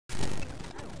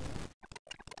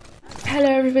Hello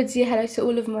everybody, hello to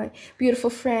all of my beautiful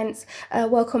friends.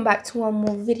 Welcome back to one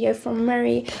more video from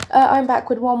Mary. I'm back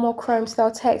with one more Chrome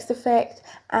style text effect,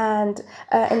 and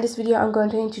in this video I'm going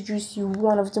to introduce you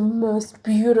one of the most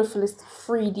beautifulest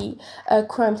 3D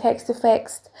Chrome text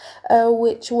effects,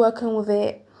 which working with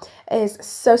it is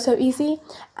so easy.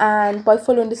 And by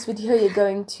following this video you're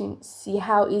going to see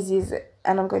how easy is it,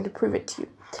 and I'm going to prove it to you.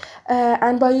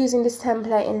 And by using this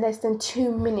template in less than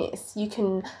 2 minutes, you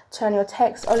can turn your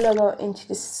text or logo into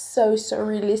this so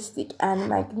realistic and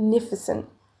magnificent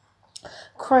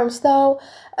Chrome style,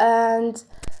 and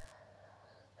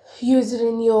use it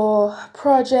in your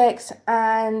projects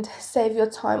and save your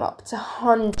time up to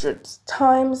hundreds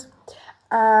times,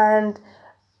 and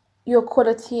your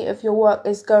quality of your work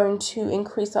is going to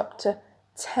increase up to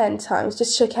 10 times.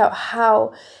 Just check out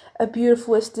how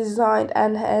beautiful it's designed,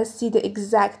 and see the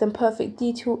exact and perfect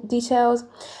details,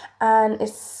 and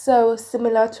it's so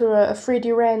similar to a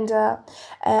 3D render,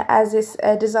 as it's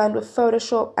designed with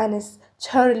Photoshop, and it's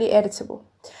totally editable.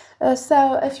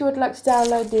 So if you would like to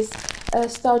download this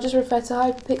style, just refer to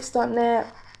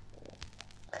hyperpix.net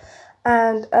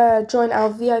and join our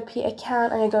VIP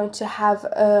account, and you're going to have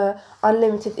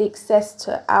unlimited access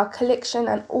to our collection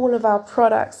and all of our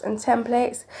products and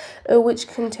templates, which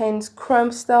contains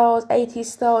Chrome styles, 80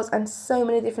 styles, and so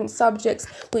many different subjects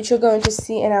which you're going to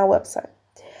see in our website.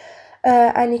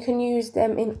 And you can use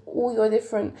them in all your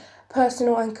different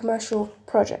personal and commercial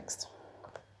projects.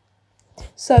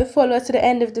 So follow us to the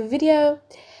end of the video,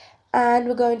 and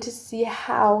we're going to see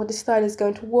how the style is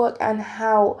going to work and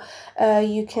how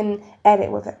you can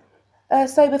edit with it.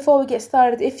 So before we get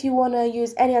started, if you want to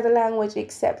use any other language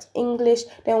except English,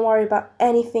 don't worry about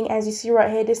anything. As you see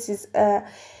right here, this is an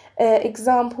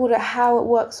example of how it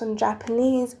works on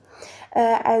Japanese.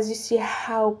 As you see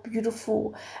how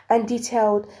beautiful and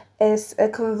detailed is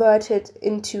converted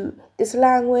into this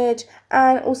language,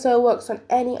 and also works on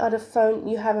any other phone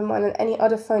you have in mind and any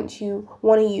other phone you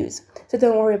want to use. So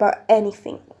don't worry about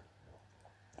anything.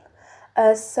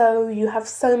 So you have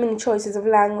so many choices of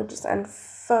languages and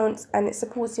phones, and it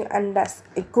supports you, and that's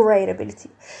a great ability.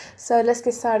 So let's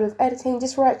get started with editing.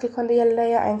 Just right click on the yellow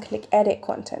layer and click edit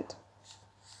content.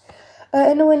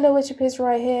 In the window which appears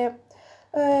right here,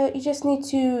 you just need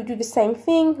to do the same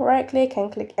thing, right click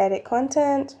and click edit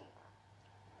content,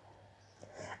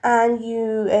 and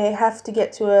you have to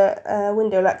get to a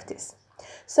window like this.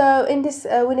 So in this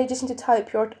window you just need to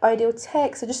type your ideal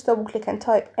text, so just double click and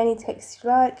type any text you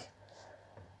like.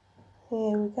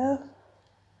 Here we go.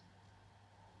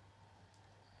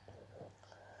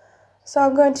 So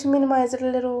I'm going to minimize it a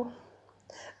little.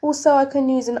 Also I can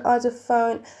use another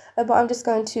phone, but I'm just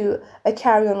going to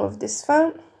carry on with this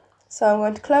phone. So I'm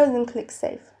going to close and click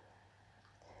save.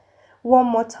 One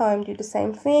more time, do the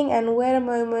same thing, and wait a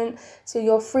moment till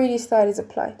your 3D style is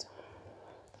applied.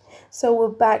 So we're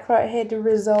back right here. The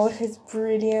result is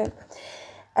brilliant.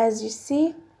 As you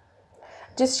see,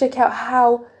 just check out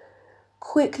how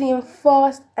quickly and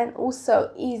fast and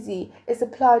also easy it's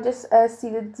applied. Just see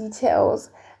the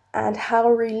details and how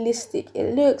realistic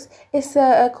it looks. It's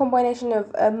a combination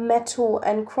of metal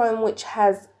and chrome, which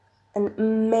has an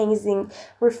amazing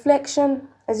reflection,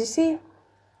 as you see.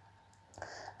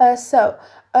 So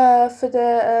for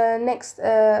the next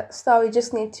style, you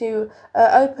just need to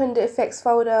open the effects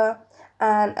folder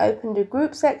and open the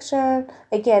group section.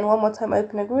 Again, one more time,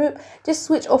 open a group. Just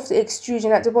switch off the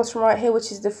extrusion at the bottom right here,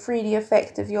 which is the 3D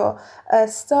effect of your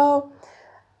style,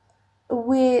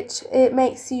 which it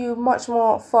makes you much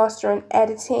more faster in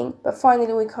editing. But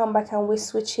finally we come back and we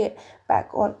switch it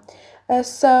back on.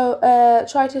 So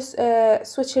try to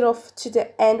switch it off to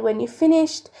the end when you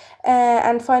finished,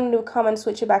 and finally we'll come and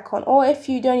switch it back on. Or if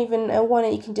you don't even want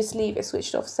it, you can just leave it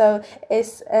switched off. So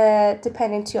it's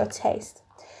depending to your taste.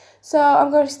 So I'm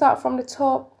going to start from the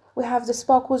top. We have the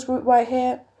sparkles group right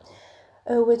here,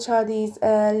 which are these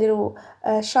little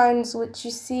shines which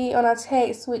you see on our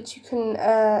text, which you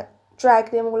can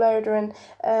drag them all over and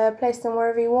place them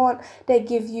wherever you want. They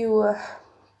give you a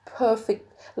perfect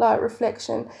light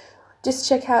reflection. Just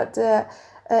check out the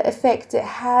effect it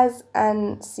has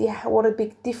and see what a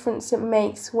big difference it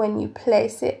makes when you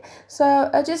place it. So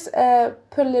just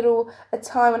put a little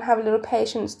time and have a little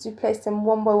patience to place them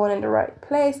one by one in the right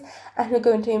place, and you're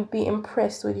going to be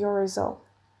impressed with your result.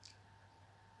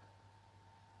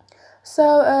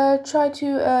 So try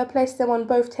to place them on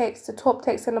both texts, the top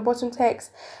text and the bottom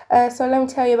text. So let me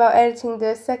tell you about editing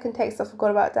the second text. I forgot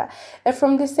about that.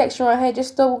 From this section right here,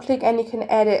 just double click and you can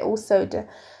edit also the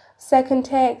second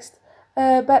text.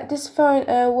 But this phone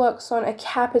works on a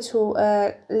capital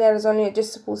letters only. It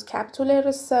just supports capital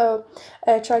letters, so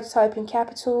try to type in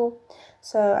capital.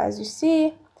 So as you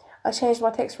see, I changed my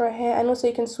text right here, and also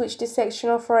you can switch this section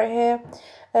off right here,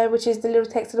 which is the little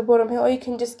text at the bottom here, or you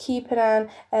can just keep it and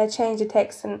change the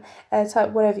text and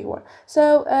type whatever you want.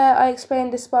 So I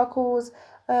explained the sparkles.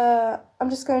 I'm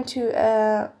just going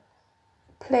to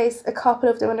place a couple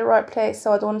of them in the right place,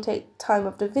 so I don't want to take time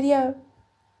of the video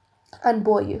and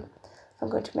bore you. I'm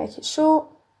going to make it short.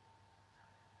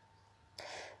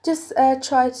 Just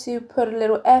try to put a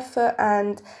little effort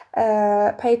and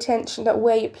pay attention to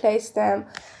where you place them,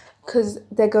 because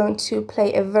they're going to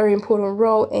play a very important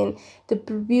role in the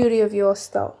beauty of your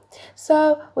style.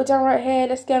 So we're done right here.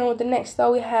 Let's get on with the next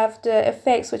style. We have the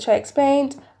effects, which I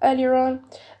explained earlier on.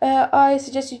 I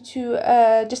suggest you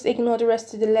to just ignore the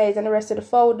rest of the layers and the rest of the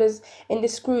folders in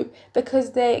this group,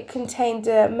 because they contain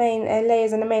the main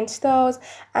layers and the main styles,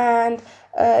 and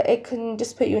it can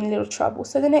just put you in a little trouble.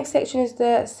 So the next section is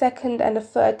the second and the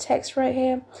third text right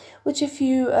here, which if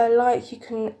you like, you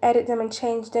can edit them and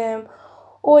change them,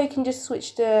 or you can just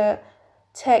switch the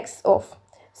text off.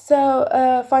 So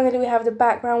finally we have the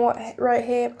background right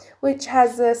here, which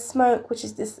has a smoke, which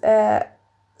is this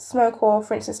smoke, or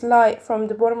for instance light from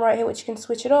the bottom right here, which you can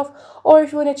switch it off. Or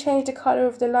if you want to change the color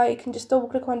of the light, you can just double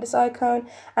click on this icon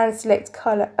and select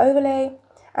color overlay,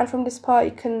 and from this part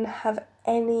you can have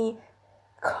any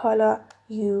color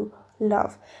you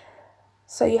love.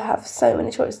 So you have so many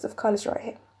choices of colors right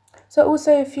here. So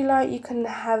also, if you like, you can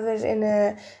have it in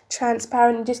a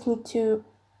transparent. You just need to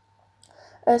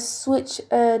switch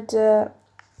the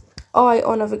eye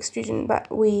on of extrusion, but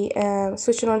we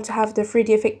switch it on to have the 3D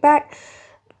effect back.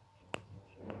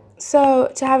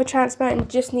 So to have a transparent, you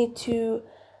just need to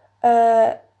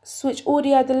switch all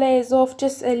the other layers off.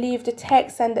 Just leave the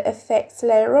text and the effects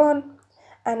layer on.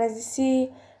 And as you see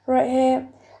right here,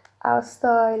 our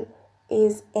style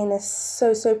is in a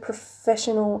so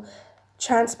professional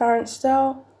transparent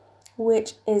style,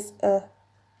 which is a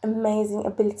amazing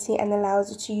ability and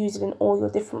allows you to use it in all your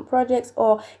different projects,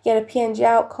 or get a PNG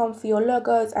outcome for your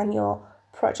logos and your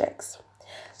projects.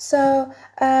 So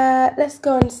let's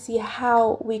go and see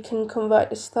how we can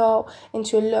convert the style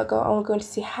into a logo, and we're going to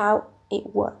see how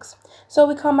it works. So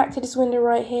we come back to this window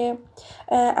right here,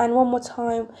 and one more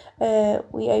time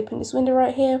we open this window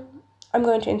right here. I'm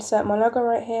going to insert my logo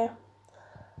right here.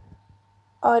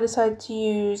 I decided to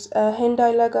use a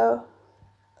Hyundai logo.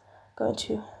 Going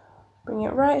to bring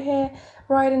it right here,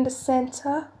 right in the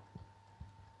center.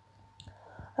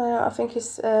 I think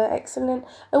it's excellent.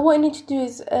 What you need to do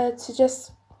is to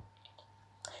just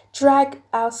drag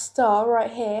our star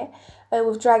right here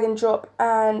with drag and drop,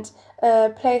 and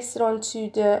place it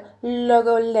onto the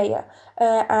logo layer.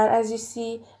 And as you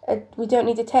see, we don't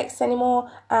need the text anymore,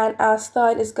 and our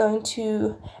style is going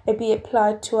to be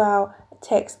applied to our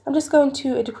text. I'm just going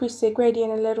to decrease the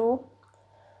gradient a little,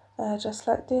 just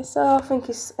like this. So I think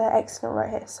it's excellent right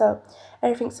here. So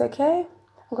everything's okay.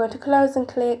 I'm going to close and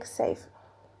click save.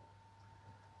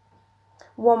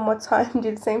 One more time,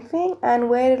 do the same thing, and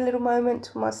wait a little moment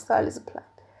till my style is applied.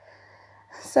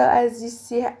 So as you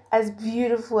see, as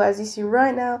beautiful as you see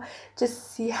right now,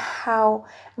 just see how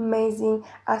amazing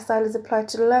our style is applied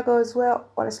to the logo as well.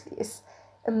 Honestly, it's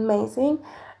amazing.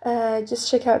 Just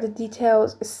check out the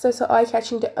details. It's so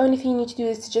eye-catching. The only thing you need to do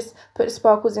is to just put the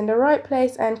sparkles in the right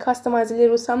place and customize a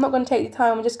little. So I'm not going to take the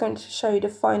time. I'm just going to show you the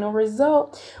final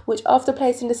result, which after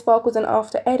placing the sparkles and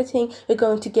after editing, you're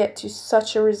going to get to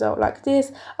such a result like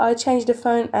this. I changed the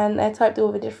font and I typed it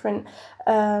with a different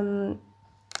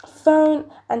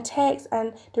font and text,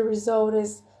 and the result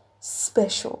is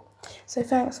special. So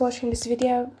thanks for watching this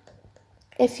video.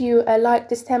 If you like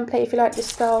this template, if you like this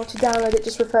style, to download it,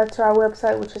 just refer to our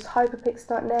website, which is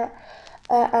hyperpix.net,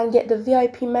 and get the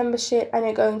VIP membership, and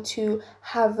you're going to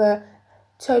have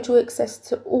total access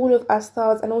to all of our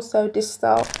styles, and also this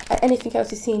style and anything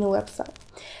else you see on the website.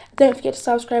 Don't forget to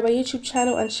subscribe our YouTube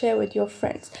channel and share with your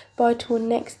friends. Bye till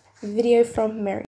next video from Mary.